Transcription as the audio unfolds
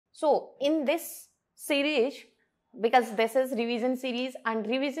So in this series, because this is revision series and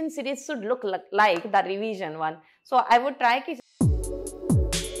revision series should look like the revision one, so I would try ki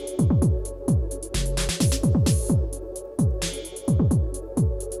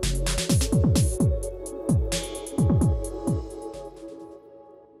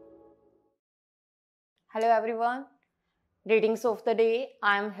Hello everyone, greetings of the day.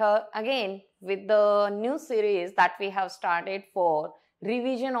 I am here again with the new series that we have started for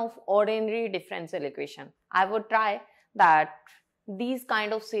revision of ordinary differential equation. I would try that these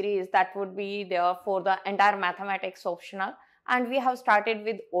kind of series that would be there for the entire mathematics optional, and we have started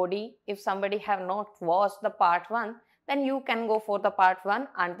with ODE. If somebody have not watched the part 1, then you can go for the part 1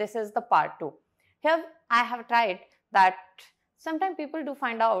 and this is the part 2. Here I have tried that sometimes people do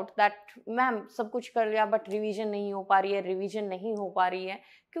find out that ma'am सब कुछ कर लिया but revision नहीं हो पा रही है, revision नहीं हो पा रही है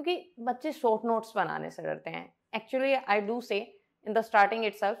क्योंकि बच्चे शॉर्ट नोट्स बनाने से डरते हैं. एक्चुअली आई डू से इन द स्टार्टिंग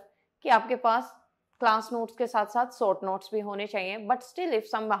इटसेल्फ कि आपके पास क्लास नोट्स के साथ साथ शॉर्ट नोट्स भी होने चाहिए, but still if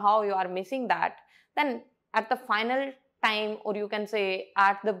somehow you are missing that, then at the final time, or you can say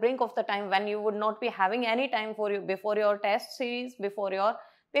at the brink of the time when you would not be having any time for you before your test series, before your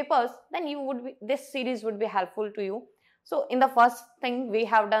papers, then you would be, this series would be helpful to you. So in the first thing, we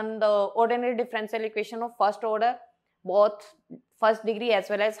have done the ordinary differential equation of first order, both first degree as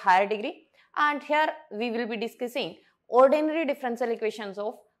well as higher degree, and here we will be discussing ordinary differential equations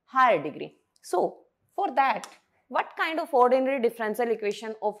of higher degree. So for that, what kind of ordinary differential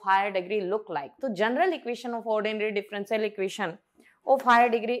equation of higher degree look like? So general equation of ordinary differential equation of higher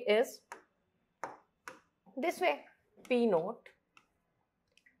degree is this way: P naught,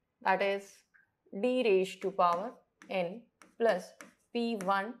 that is d raised to power n, plus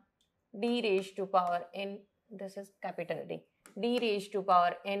P1 d raised to power n, this is capital D, d raised to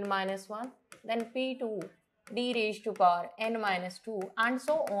power n minus 1, then P2 d raised to power n minus 2, and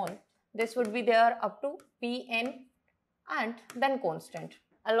so on. This would be there up to Pn and then constant,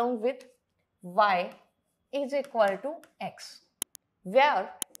 along with y is equal to x, where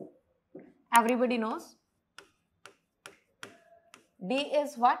everybody knows d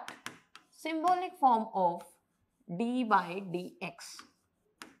is what? Symbolic form of d by dx,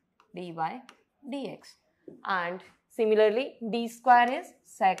 d by dx, and similarly d square is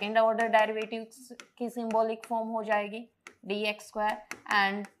second order derivatives की symbolic form हो जाएगी dx square,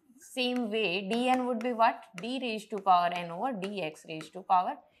 and same way dn would be what? D raised to power n over dx raised to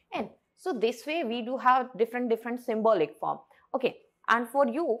power n. So this way we do have different symbolic form. Okay, and for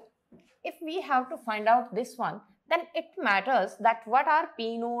you, if we have to find out this one, then it matters that what are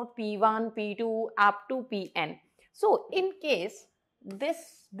P naught, P1, P2 up to Pn. So in case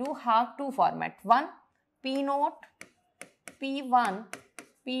this do have two format, one P naught, P1,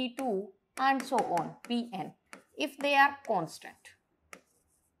 P2 and so on, Pn, if they are constant.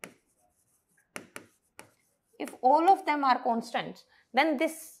 If all of them are constants, then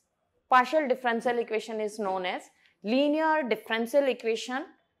this partial differential equation is known as linear differential equation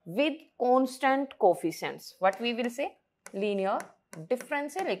with constant coefficients. What we will say? Linear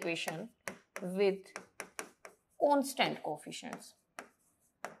differential equation with constant coefficients.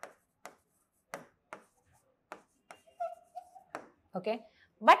 Okay,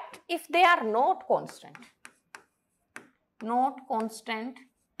 but if they are not constant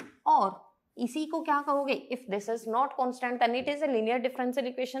or इसी को क्या कहोगे? If this is not constant, then it is a linear differential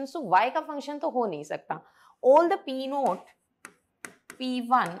equation. So y का function तो हो नहीं सकता. All the P naught,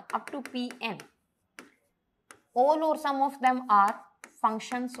 P1 up to Pn, all or some of them are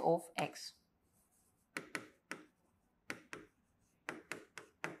functions of x.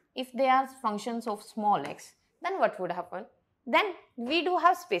 If they are functions of small x, then what would happen? Then we do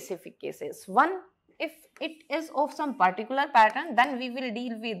have specific cases. One, if it is of some particular pattern, then we will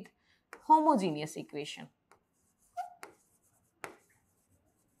deal with homogeneous equation,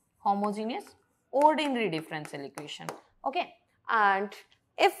 homogeneous ordinary differential equation. Okay, and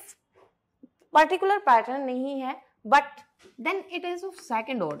if particular pattern nahi hai, but then it is of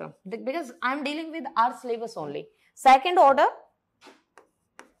second order, because I am dealing with our syllabus only. Second order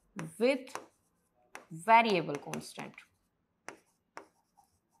with variable constant.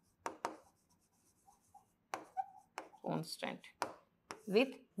 With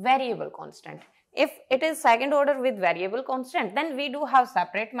variable constant. If it is second order with variable constant, then we do have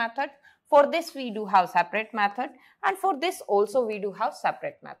separate method. For this we do have separate method, and for this also we do have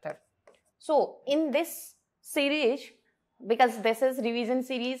separate method. So in this series, because this is revision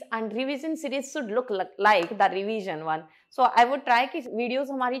series and revision series should look like the revision one, so I would try कि videos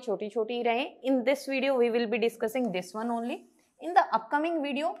हमारी छोटी छोटी ही रहे. In this video we will be discussing this one only. In the upcoming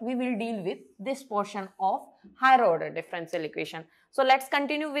video, we will deal with this portion of higher order differential equation. So let's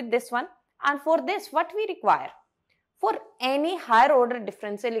continue with this one. And for this, what we require? For any higher order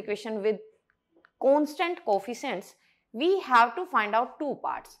differential equation with constant coefficients, we have to find out two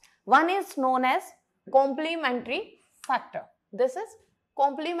parts. One is known as complementary factor. This is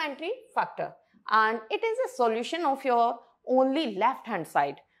complementary factor, and it is a solution of your only left hand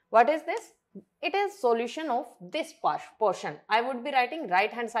side. What is this? It is solution of this portion. I would be writing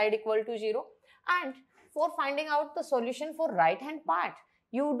right hand side equal to 0, and for finding out the solution for right hand part,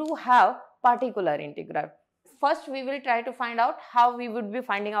 you do have particular integral. First, we will try to find out how we would be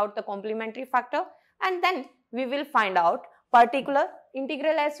finding out the complementary factor, and then we will find out particular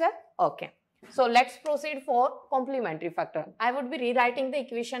integral as well. Okay. So let's proceed for complementary factor. I would be rewriting the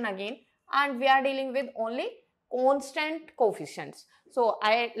equation again, and we are dealing with only constant coefficients. So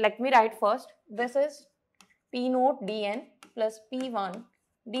let me write first. This is P naught dn plus P1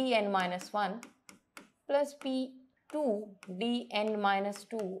 dn minus 1 plus P2 dn minus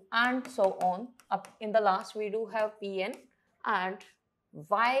 2 and so on. Up in the last we do have Pn, and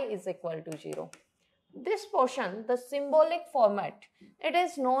y is equal to 0. This portion, the symbolic format, it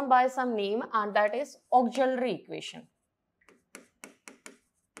is known by some name, and that is auxiliary equation.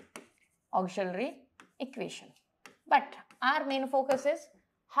 Auxiliary equation. But our main focus is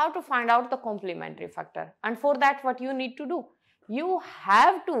how to find out the complementary factor. And for that, what you need to do? You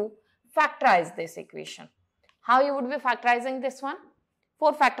have to factorize this equation. How you would be factorizing this one?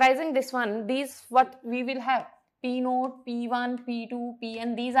 For factorizing this one, these what we will have? P naught, P1, P2,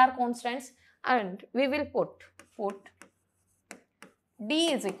 Pn, these are constants. And we will put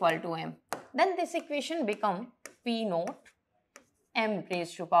d is equal to m. Then this equation become P naught m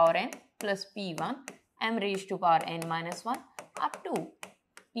raised to power n plus P1 m raised to power n minus 1 up to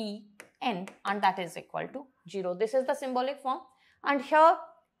Pn, and that is equal to 0. This is the symbolic form. And here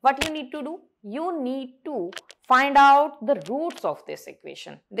what you need to do? You need to find out the roots of this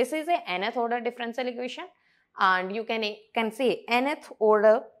equation. This is a nth order differential equation, and you can say nth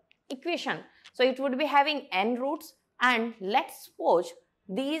order equation. So it would be having n roots, and let's suppose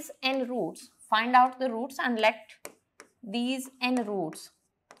these n roots, find out the roots, and let these n roots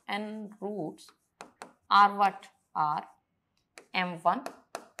are what? Are m1,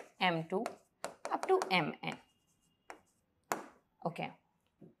 m2 up to mn. Okay.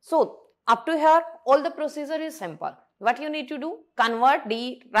 So up to here, all the procedure is simple. What you need to do? Convert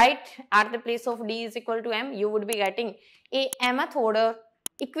d, right at the place of d is equal to m, you would be getting a mth order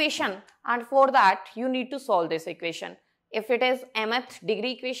equation, and for that you need to solve this equation. If it is mth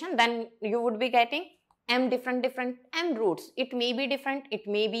degree equation, then you would be getting m different m roots. It may be different, it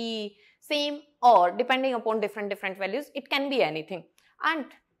may be same, or depending upon different values, it can be anything. And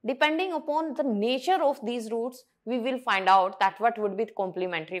depending upon the nature of these roots, we will find out that what would be the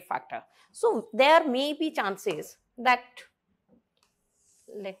complementary factor. So there may be chances that,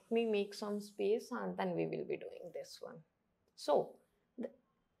 let me make some space and then we will be doing this one. So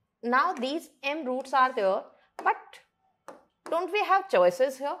now these m roots are there, but don't we have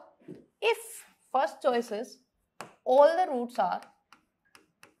choices here? If first choice is all the roots are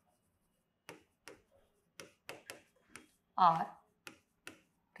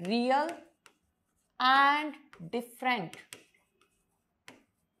real and different.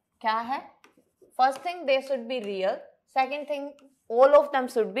 क्या है? First thing, they should be real. Second thing, all of them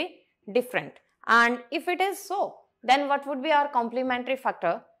should be different. And if it is so, then what would be our complementary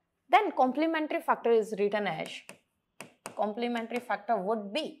factor? Then complementary factor is written as, complementary factor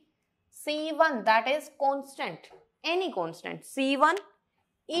would be C1, that is constant, any constant, C1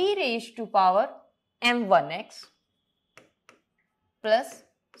 e raised to power m1x plus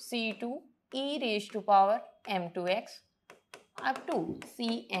C2 e raised to power m2x up to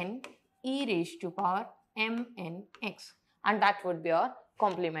Cn e raised to power mnx, and that would be our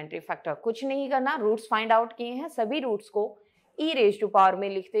complementary factor. कुछ नहीं करना, roots find out किए हैं, सभी roots को e raised to power में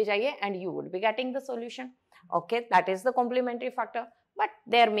लिखते जाइए and you would be getting the solution. Okay, that is the complementary factor. But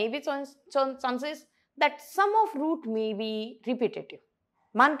there may be chances that some of root may be repetitive.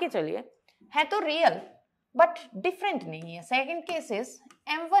 मान के चलिए है तो real but different नहीं है. Second case is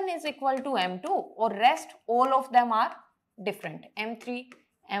m1 is equal to m2 or rest all of them are different. m3,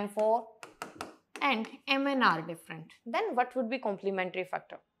 m4 and mn are different. Then what would be complementary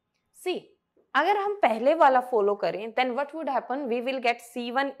factor? See, अगर हम पहले वाला follow करें, then what would happen? We will get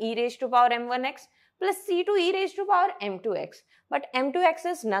c1 e raised to power m1x plus c2 e raised to power m2x. But m2x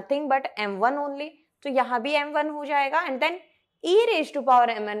is nothing but m1 only. तो यहाँ भी m1 हो जाएगा and then e raised to power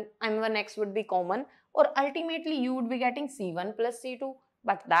m1x would be common, or ultimately you would be getting c1 plus c2.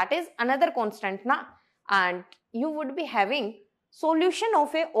 But that is another constant na, and you would be having solution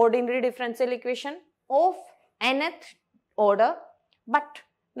of a ordinary differential equation of nth order, but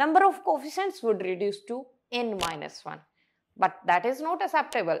number of coefficients would reduce to n minus 1. But that is not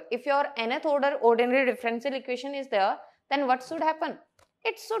acceptable. If your nth order ordinary differential equation is there, then what should happen?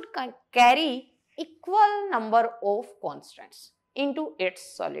 It should carry equal number of constants into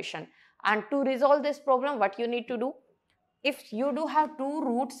its solution. And to resolve this problem, what you need to do? If you do have two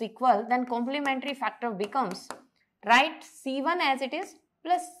roots equal, then complementary factor becomes, write C1 as it is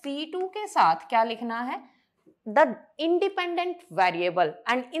plus C2 के साथ क्या लिखना है? The independent variable.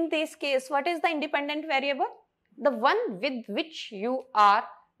 And in this case, what is the independent variable? The one with which you are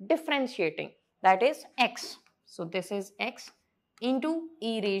differentiating, that is x. So this is x into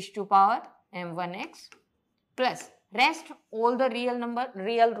e raised to power m1x plus rest all the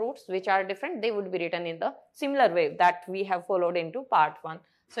real roots which are different, they would be written in the similar way that we have followed into part 1.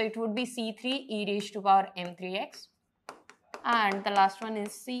 So it would be c3 e raised to power m3x and the last one is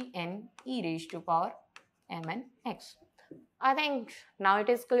cn e raised to power mnx. I think now it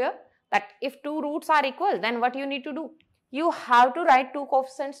is clear that if two roots are equal, then what you need to do? You have to write two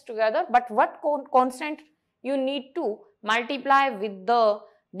coefficients together, but what constant you need to multiply with the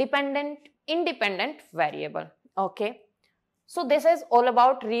independent variable. Okay, so this is all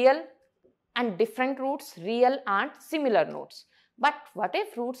about real and different roots, real and similar roots. But what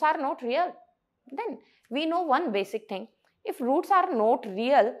if roots are not real? Then we know one basic thing. If roots are not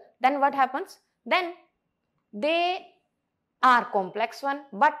real, then what happens? Then they are complex one,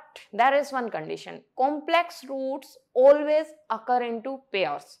 but there is one condition. Complex roots always occur into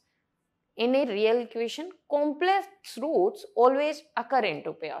pairs. In a real equation, complex roots always occur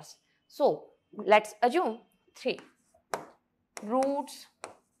into pairs. So let's assume 3 roots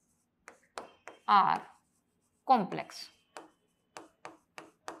are complex,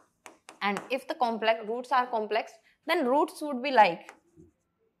 and if the roots are complex, then roots would be like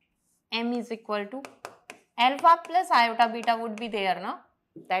m is equal to alpha plus iota beta would be there, na?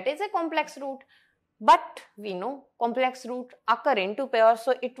 That is a complex root. But we know complex root occur into pairs,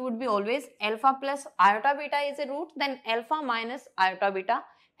 so it would be always alpha plus iota beta is a root, then alpha minus iota beta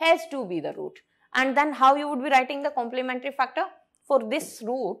has to be the root. And then how you would be writing the complementary factor? For this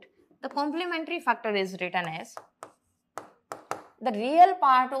root, the complementary factor is written as, the real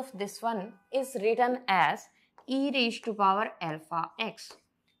part of this one is written as e raised to power alpha x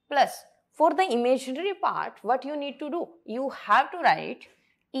plus, for the imaginary part, what you need to do? You have to write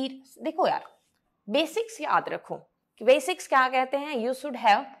e, देखो यार, basics याद रखो. Basics क्या कहते हैं? You should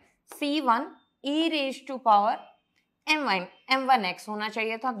have c1 e raised to power m1x होना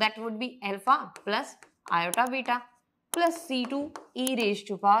चाहिए था. That would be alpha plus iota beta plus c2 e raised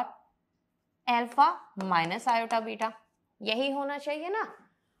to power alpha minus iota beta. यही होना चाहिए ना.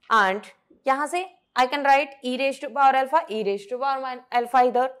 एंड यहां से I can write e raised to power alpha, e raised to power alpha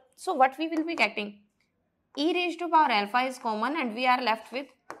इधर. So what we will be getting? E raised to power alpha is common and we are left with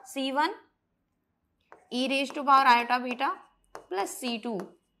c1 e raised to power iota beta plus c2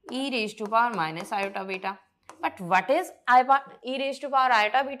 e raised to power minus iota beta. But what is e raised to power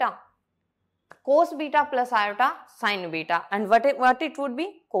iota beta? Cos beta plus iota sin beta. And what it would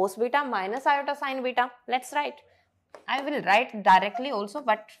be? Cos beta minus iota sin beta. Let's write. I will write directly also,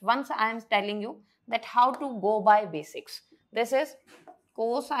 but once I am telling you that how to go by basics. This is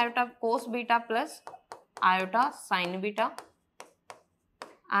cos beta plus iota sin beta,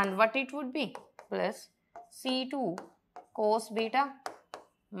 and what it would be? Plus c2 cos beta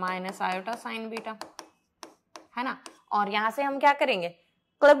minus iota sin beta, है ना. और यहाँ से हम क्या करेंगे?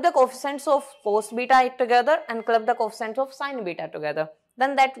 Club the coefficients of cos beta together and club the coefficients of sin beta together.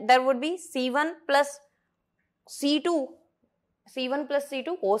 Then that there would be c1 plus c2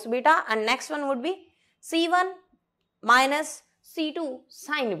 cos beta, and next one would be c1 minus c2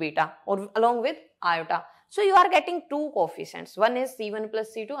 sin beta, or along with iota. So you are getting two coefficients. One is c1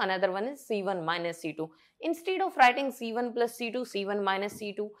 plus c2, another one is c1 minus c2. Instead of writing c1 plus c2, c1 minus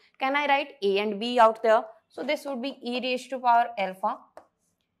c2, can I write a and b out there? So this would be e raised to power alpha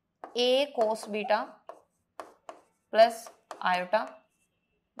a cos beta plus iota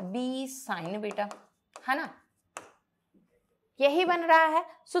b sin beta, है ना. यही बन रहा है.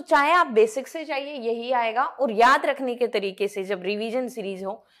 सो चाहे आप basic से चाहिए यही आएगा. और याद रखने के तरीके से जब रिवीजन सीरीज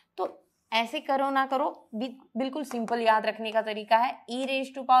हो तो ऐसे करो ना करो, बिल्कुल सिंपल याद रखने का तरीका है. e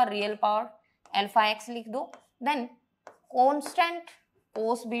raised to power real power alpha x लिख दो, then constant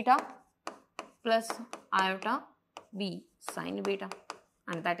cos beta plus iota b sin beta,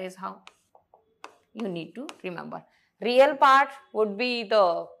 and that is how you need to remember. Real part would be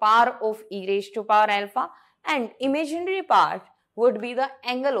the power of e raised to power alpha, and imaginary part would be the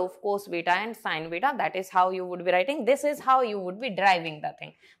angle of cos beta and sin beta. That is how you would be writing. This is how you would be deriving the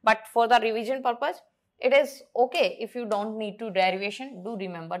thing. But for the revision purpose, it is okay if you don't need to derivation. Do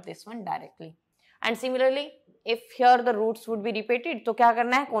remember this one directly. And similarly, if here the roots would be repeated, तो क्या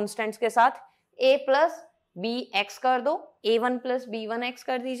करना है? Constants के साथ a plus bx कर दो, a1 plus b1x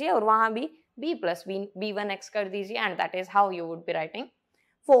कर दीजिए और वहाँ भी b plus b1x कर दीजिए, and that is how you would be writing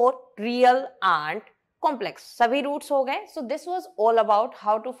for real and complex. सभी roots हो गए. So this was all about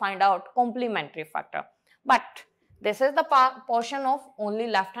how to find out complementary factor. But this is the portion of only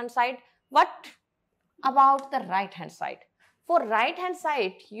left hand side. What about the right hand side? For right hand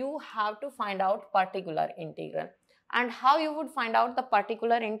side, you have to find out particular integral. And how you would find out the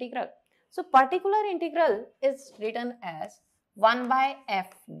particular integral? So particular integral is written as 1 by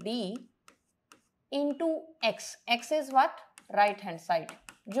fd into x. X is what? Right hand side.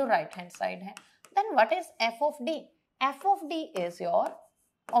 जो right hand side है. Then what is f of d? F of d is your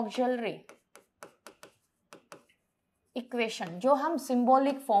auxiliary equation जो हम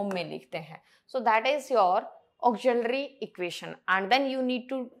symbolic form में लिखते हैं. So that is your auxiliary equation, and then you need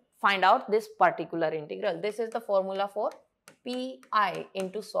to find out this particular integral. This is the formula for pi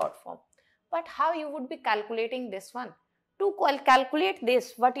into short form. But how you would be calculating this one? To calculate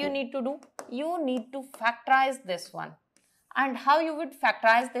this, what you need to do? You need to factorize this one. And how you would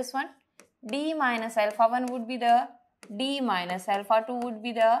factorize this one? D minus alpha 1 would be there, D minus alpha 2 would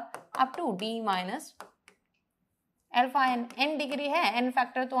be there, up to D minus alpha n degree है, n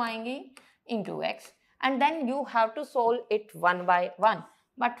factor तो आएंगे into x. And then you have to solve it one by one.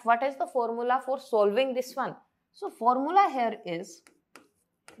 But what is the formula for solving this one? So formula here is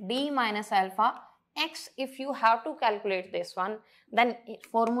d minus alpha x. If you have to calculate this one, then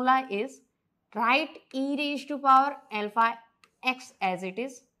formula is write e raised to power alpha x as it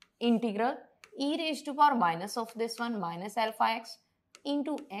is, integral e raised to power minus of this one minus alpha x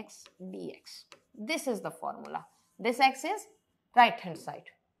into x dx. This is the formula. This x is right hand side.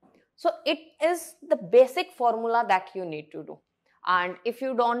 So it is the basic formula that you need to do. And if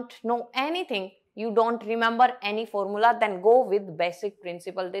you don't know anything, you don't remember any formula, then go with basic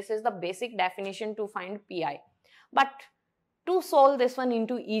principle. This is the basic definition to find pi. But to solve this one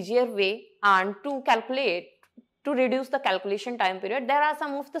into easier way and to calculate, to reduce the calculation time period, there are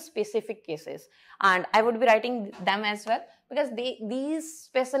some of the specific cases, and I would be writing them as well, because these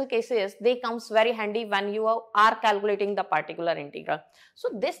special cases, they comes very handy when you are calculating the particular integral. So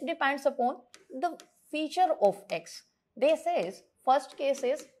this depends upon the feature of x. They says first case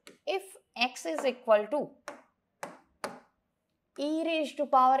is if x is equal to e raised to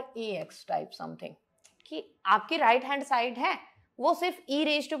power ax type something, कि आपकी right hand side है वो सिर्फ e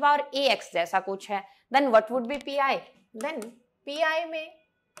raised to power ax जैसा कुछ है, then what would be pi? Then pi में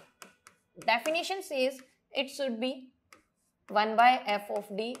definition says it should be 1 by f of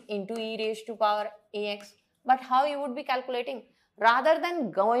d into e raised to power ax. But how you would be calculating? Rather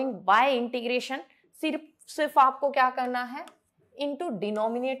than going by integration, सिर्फ आपको क्या करना है? Into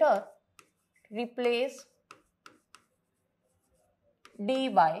denominator replace d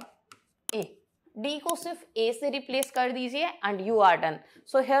by a. d को सिर्फ a से replace कर दीजिए and you are done.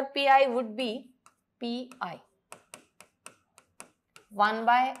 So here pi would be pi 1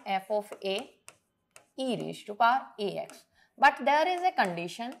 by f of a e raised to power ax. But there is a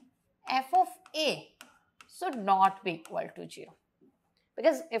condition, f of a should not be equal to 0.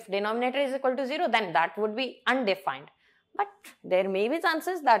 Because if denominator is equal to 0, then that would be undefined. But there may be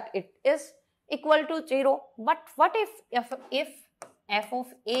chances that it is equal to 0. But what if f of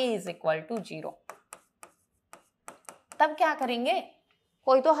a is equal to 0? तब क्या करेंगे?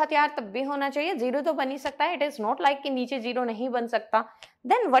 कोई तो हथियार तब भी होना चाहिए, 0 तो बन ही सकता है. It is not like कि नीचे 0 नहीं बन सकता.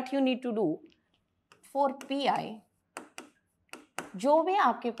 Then what you need to do for pi, जो भी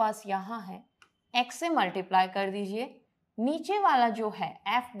आपके पास यहाँ है x से मल्टीप्लाई कर दीजिए, नीचे वाला जो है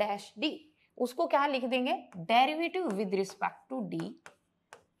f डैश d उसको क्या लिख देंगे? Derivative with respect to d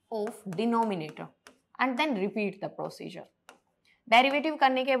of denominator, and then repeat the procedure. Derivative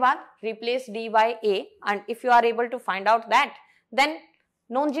करने के बाद replace d bye a, and if you are able to find out that, then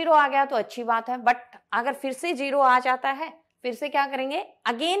non zero आ गया तो अच्छी बात है. बट अगर फिर से जीरो आ जाता है, फिर से क्या करेंगे?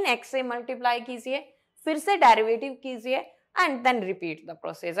 अगेन x से मल्टीप्लाई कीजिए, फिर से डेरिवेटिव कीजिए, and then repeat the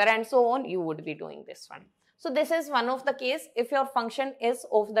procedure, and so on you would be doing this one. So this is one of the case if your function is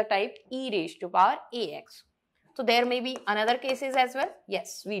of the type e raised to power ax. So there may be another cases as well.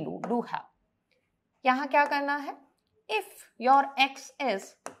 Yes, we do have. यहाँ क्या करना है? If your x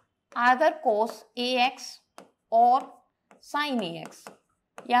is either cos ax or sin ax,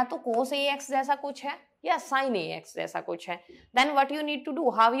 या तो cos ax जैसा कुछ है या sin ax जैसा कुछ है, then what you need to do,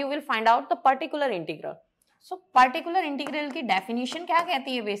 how you will find out the particular integral? So particular integral की डेफिनेशन क्या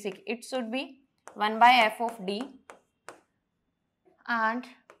कहती है basic, it should be 1/f of D and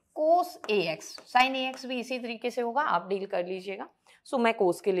cos ax, sign ax भी इसी तरीके से होगा, आप डील कर लीजिएगा। सो मैं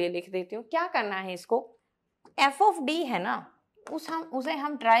कोस के लिए लिख देती हूँ। क्या करना है इसको, f ऑफ d है ना, उसे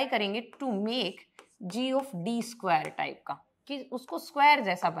हम ट्राई करेंगे to make g of d square type का, कि उसको स्क्वायर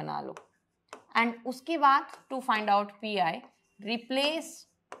जैसा बना लो। एंड उसके बाद to find out pi, replace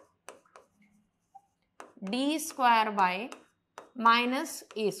d square by minus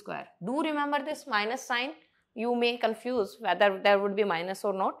a square. Do remember this minus sign. You may confuse whether there would be minus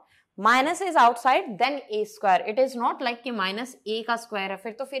or not. Minus is outside, then a square. It is not like कि minus a का square है,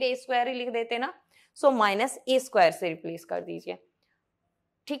 फिर तो फिर a square ही लिख देते ना. So minus a square से replace कर दीजिए.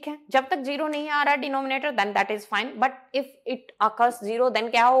 ठीक है, जब तक जीरो नहीं आ रहा denominator then that is fine. But if it occurs zero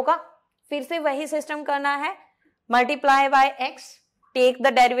then क्या होगा, फिर से वही सिस्टम करना है, multiply by x, take the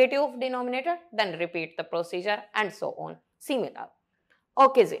derivative of denominator, then repeat the procedure and so on. Similar.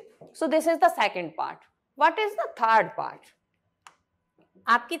 Okay ji, so this is the second part. What is the third part?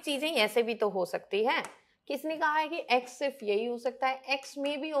 आपकी चीजें ऐसे भी तो हो सकती है, किसने कहा है कि x सिर्फ यही हो सकता है, x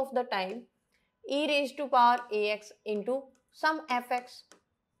may be of the type e raised to power ax into some fx.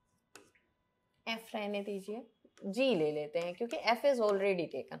 f रहने दीजिए, g ले लेते हैं क्योंकि f is already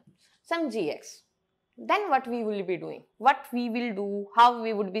taken, some gx. Then what we will be doing, what we will do, how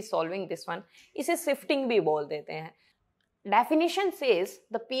we would be solving this one, इसे shifting भी बोल देते हैं. Definition says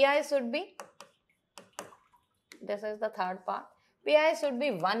the pi should be, this is the third part, pi should be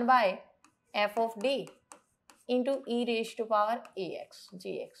 1 by f of d into e raised to power ax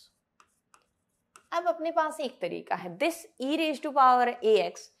gx. अब अपने पास एक तरीका है, this e raised to power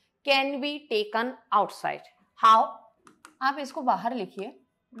ax can be taken outside. How? आप इसको बाहर लिखिए,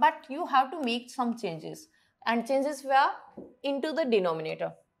 but you have to make some changes and changes were into the denominator.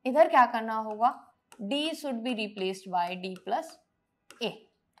 इधर क्या करना होगा, d should be replaced by d plus a.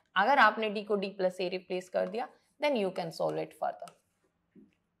 अगर आपने d को d plus a replace कर दिया then you can solve it further.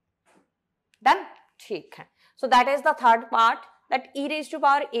 Done? ठीक है. So that is the third part, that e raised to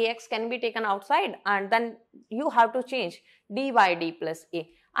power ax can be taken outside and then you have to change d by d plus a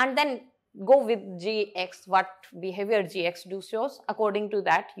and then go with gx, what behavior gx do shows, according to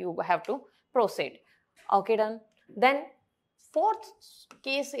that you have to proceed. Okay, done. Then fourth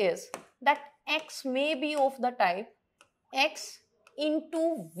case is that x may be of the type x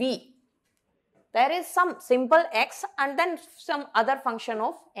into v. There is some simple x and then some other function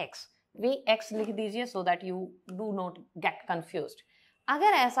of x. vx लिख दीजिए so that you do not get confused.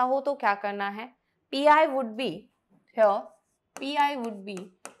 अगर ऐसा हो तो क्या करना है, pi would be here, pi would be,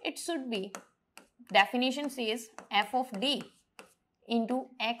 it should be, definition says f of d into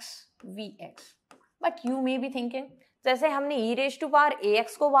x vx. But you may be thinking, जैसे हमने e raised to power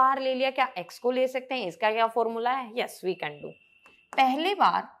ax को बाहर ले लिया, क्या x को ले सकते हैं, इसका क्या फॉर्मूला है? Yes, we can do. पहले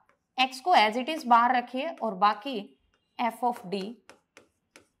बार x को as it is बाहर रखिए और बाकी f of d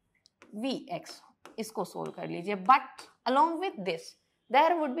vx इसको सोल्व कर लीजिए. But along with this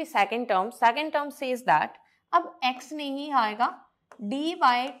there would be second term. Second term says that अब x नहीं आएगा, d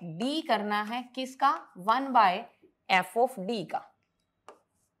by d करना है, किसका? 1 by f of d का.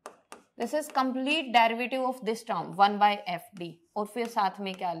 This is complete derivative of this term 1 by fd और फिर साथ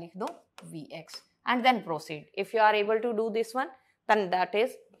में क्या लिख दो, vx, and then proceed. If you are able to do this one then that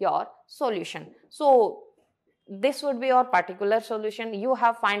is your solution. So this would be your particular solution. You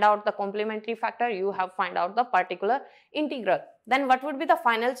have find out the complementary factor, you have find out the particular integral. Then what would be the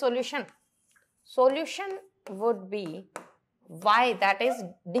final solution? Solution would be y, that is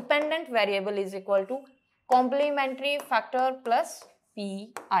dependent variable, is equal to complementary factor plus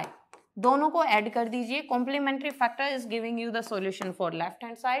pi. दोनों को add कर दीजिए. Complementary factor is giving you the solution for left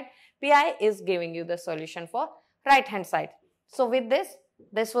hand side, pi is giving you the solution for right hand side. So with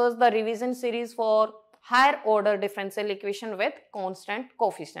this was the revision series for higher order differential equation with constant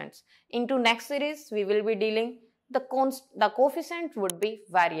coefficients. Into next series we will be dealing the coefficient would be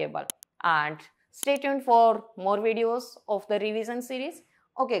variable, and stay tuned for more videos of the revision series.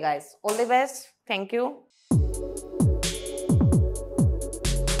 Okay guys, all the best. Thank you.